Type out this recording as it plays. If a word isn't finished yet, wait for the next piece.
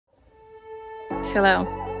Hello,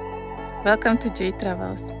 welcome to G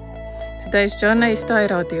Travels. Today's journey is to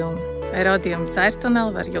Aerodium. Aerodium is air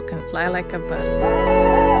tunnel where you can fly like a bird.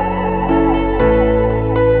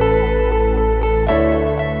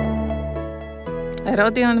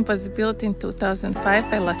 Aerodium was built in 2005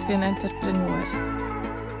 by Latvian entrepreneurs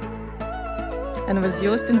and was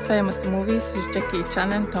used in famous movies with Jackie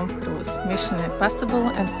Chan and Tom Cruise, Mission Impossible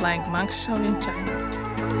and Flying Monk Show in China.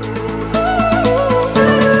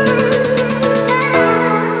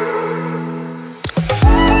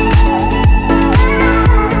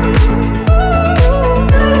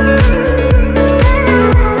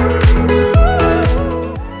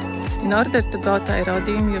 In order to go to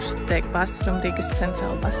Aerodium, you should take bus from Riga's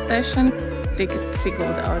central bus station, Riga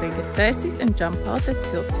Sigulda or Riga Cēsis, and jump out at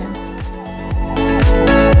Siltiens.